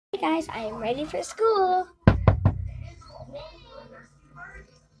Hey guys, I am ready for school.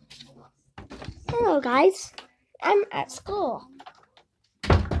 Hello guys, I'm at school.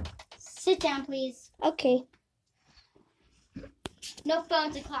 Sit down, please. Okay. No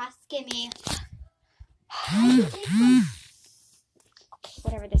phones in class. Give me. Okay,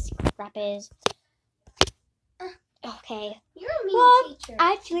 whatever this crap is. Okay. You're a mean teacher.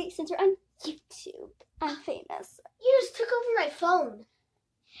 Actually, since we're on YouTube, I'm famous. You just took over my phone.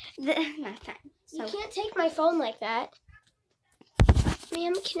 Not time. You can't take my phone like that.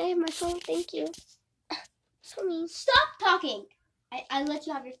 Ma'am, can I have my phone? Thank you. So mean. Stop talking. I let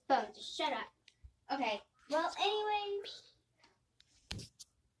you have your phone. Just shut up. Okay. Well, anyway.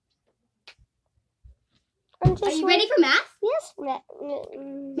 Are you ready for math? Yes, ma'am.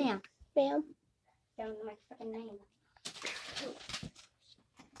 Ma'am. Ma'am. Don't know my freaking name.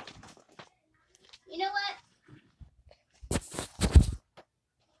 You know what?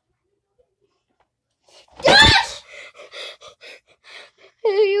 Gosh! Are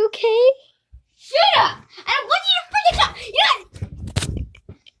you okay? Shut up! I don't want you to freaking talk. You know.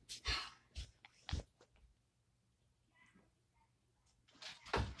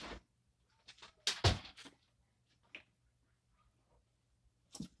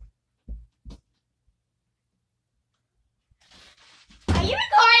 Are you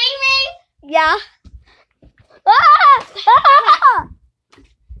recording me? Yeah.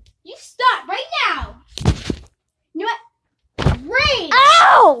 You stop right now. You know what? Read.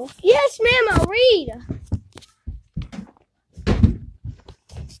 Ow! Yes, ma'am, I'll read.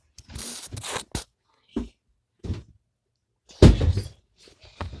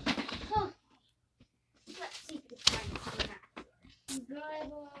 Let's see if we can find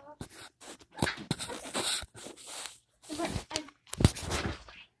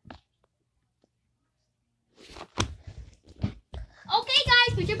Okay,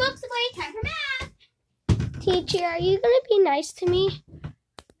 guys, put your books away. Time for math. Teacher, are you gonna be nice to me?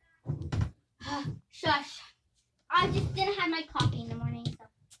 Shush. I just didn't have my coffee in the morning, so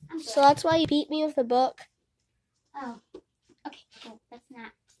I'm good. So that's why you beat me with a book? Oh. Okay, cool. Let's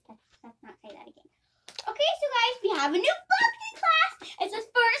not say that again. Okay, so guys, we have a new book in class. It's the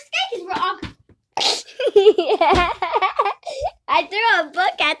first day because we're all... Yeah. I threw a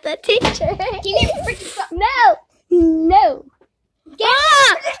book at the teacher. Give me your freaking phone. No. Get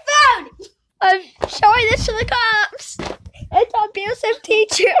your phone. I'm showing this to the cops. It's an abusive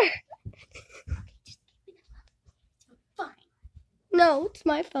teacher. Fine. No, it's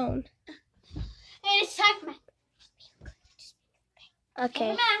my phone. And it's time for math. Okay.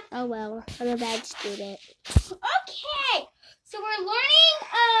 Time for math. Oh well, I'm a bad student. Okay. So we're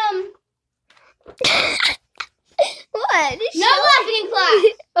learning, What? no laughing in class.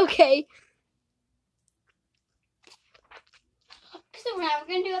 Okay. So now we're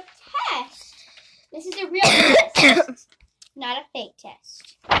going to do a test. This is a real test, not a fake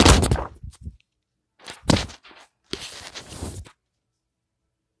test.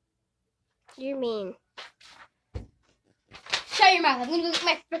 You're mean. Shut your mouth. I'm going to look at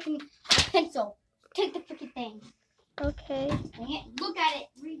my freaking pencil. Take the freaking thing. Okay. Look at it.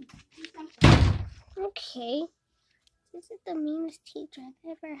 Read something. Okay. This is the meanest teacher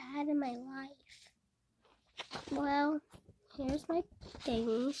I've ever had in my life. Well, here's my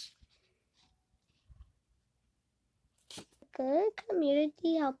things. Good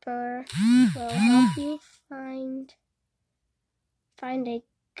community helper will help you find a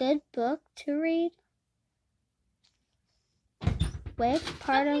good book to read with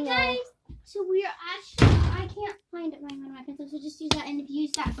part Okay, of guys. So we are actually, I can't find it right on my pencil, so just use that, and if you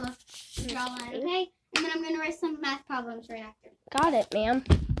use that book, draw on it, okay? And then I'm going to write some math problems right after. Got it, ma'am.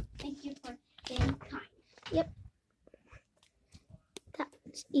 Thank you for being kind.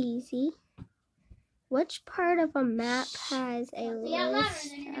 That's easy. Which part of a map has a Say out louder, list?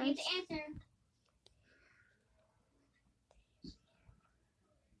 and then you're going to get the answer.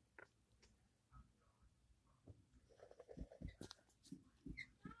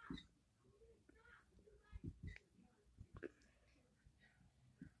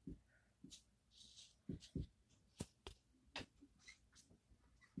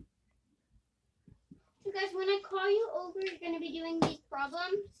 So guys, when I call you over, you're going to be doing these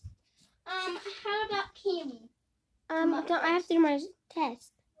problems. How about Cammy? Don't I have to do my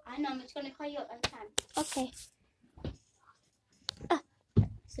test? I know, I'm just going to call you up every time. Okay.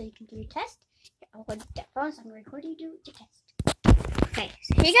 So you can do your test. Here, I'll hold that phone so I'm going to record you do your test. Okay,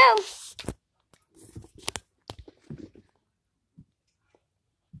 so here you go.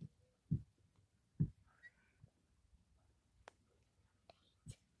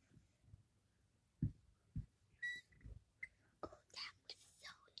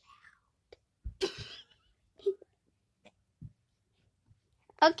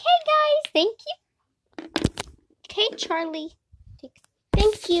 Okay, guys. Thank you. Okay, Charlie.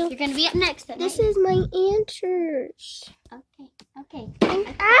 Thank you. You're gonna be up next. This is my answers. Okay. Ow!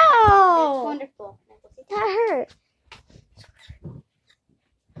 That's wonderful. That hurt.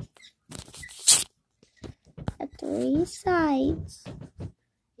 At 3 sides.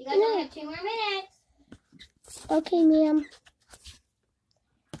 You guys only have 2 more minutes. Okay, ma'am.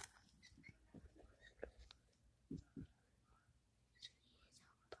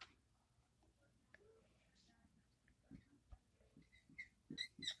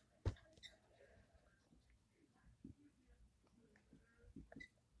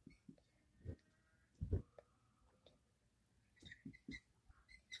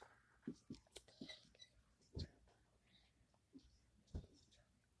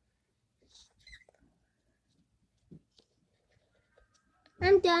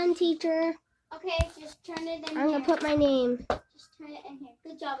 I'm done, teacher. Okay, just turn it in I'm here. gonna put my name. Just turn it in here.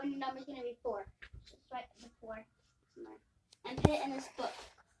 Good job. And your number's gonna be 4. Just write the 4. And put it in this book.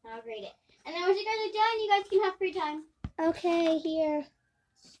 And I'll grade it. And then once you guys are done, you guys can have free time. Okay, here.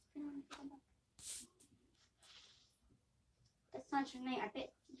 That's not your name. I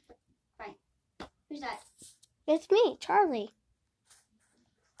bet. Fine. Who's that? It's me, Charlie.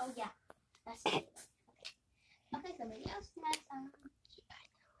 Oh yeah. That's it. Okay, somebody else next.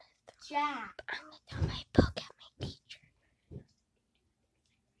 Jack. I'm gonna throw my book at my teacher.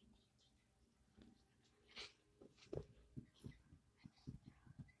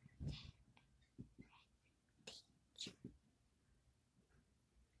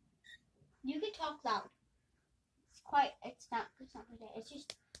 You can talk loud. It's not for that. It's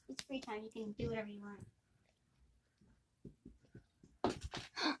free time. You can do whatever you want.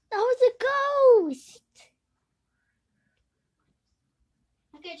 That was a ghost.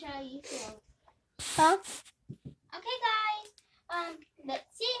 Okay, Charlie, you go. Huh? Okay, guys.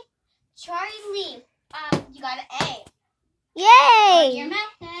 Let's see. Charlie, you got an A. Yay! Your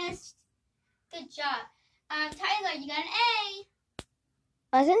math test. Good job. Tyler, you got an A.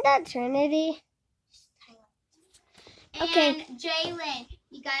 Wasn't that Trinity? Okay. And Jalen,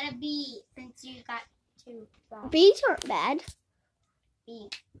 you got a B since you got 2 wrong. B's aren't bad. B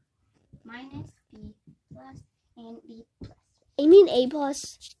minus, B plus, and B plus. I mean A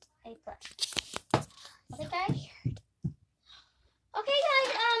plus. A plus. Okay, guys. Okay,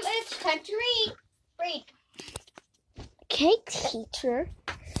 guys. It's time to read. Read. Okay, teacher.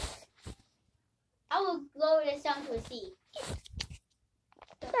 I will lower this down to a C.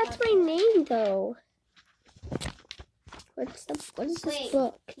 That's my name, though. What is this Wait.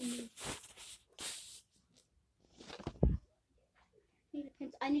 book?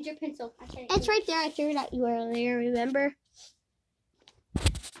 I need your pencil. It's right there. I threw it at you earlier, remember?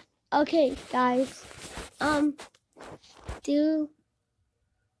 Okay, guys. Okay,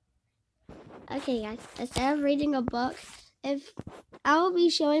 guys. Instead of reading a book, I will be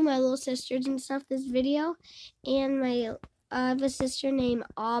showing my little sisters and stuff this video, and I have a sister named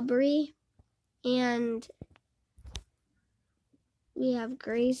Aubrey, and we have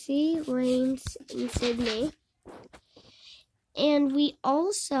Gracie, Lane, and Sydney. And we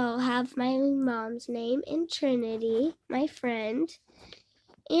also have my mom's name and Trinity, my friend.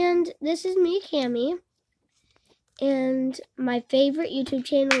 And this is me, Cammie. And my favorite YouTube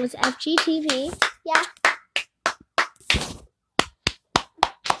channel is FGTV. Yeah.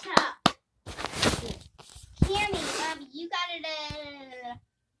 Shut up. Cammie, you got it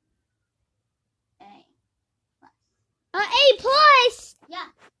A plus. Yeah.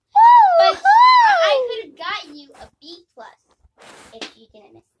 Woo! But I could have gotten you a B plus if you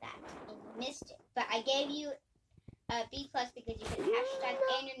didn't miss that. And you missed it. But I gave you a B plus because you put hashtag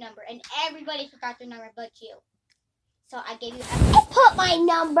and your number. And everybody forgot their number but you. So I gave you I put my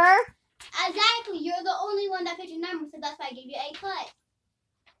number. Exactly. You're the only one that put your number. So that's why I gave you A plus.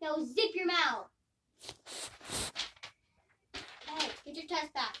 Now zip your mouth. Hey, get your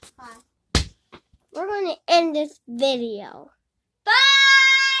test back. Bye. We're going to end this video. Bye!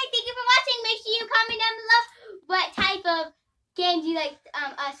 Thank you for watching. Make sure you comment down below what type of games you like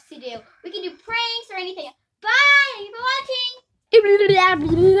us to do. We can do pranks or anything. Bye! Thank you for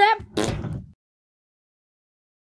watching.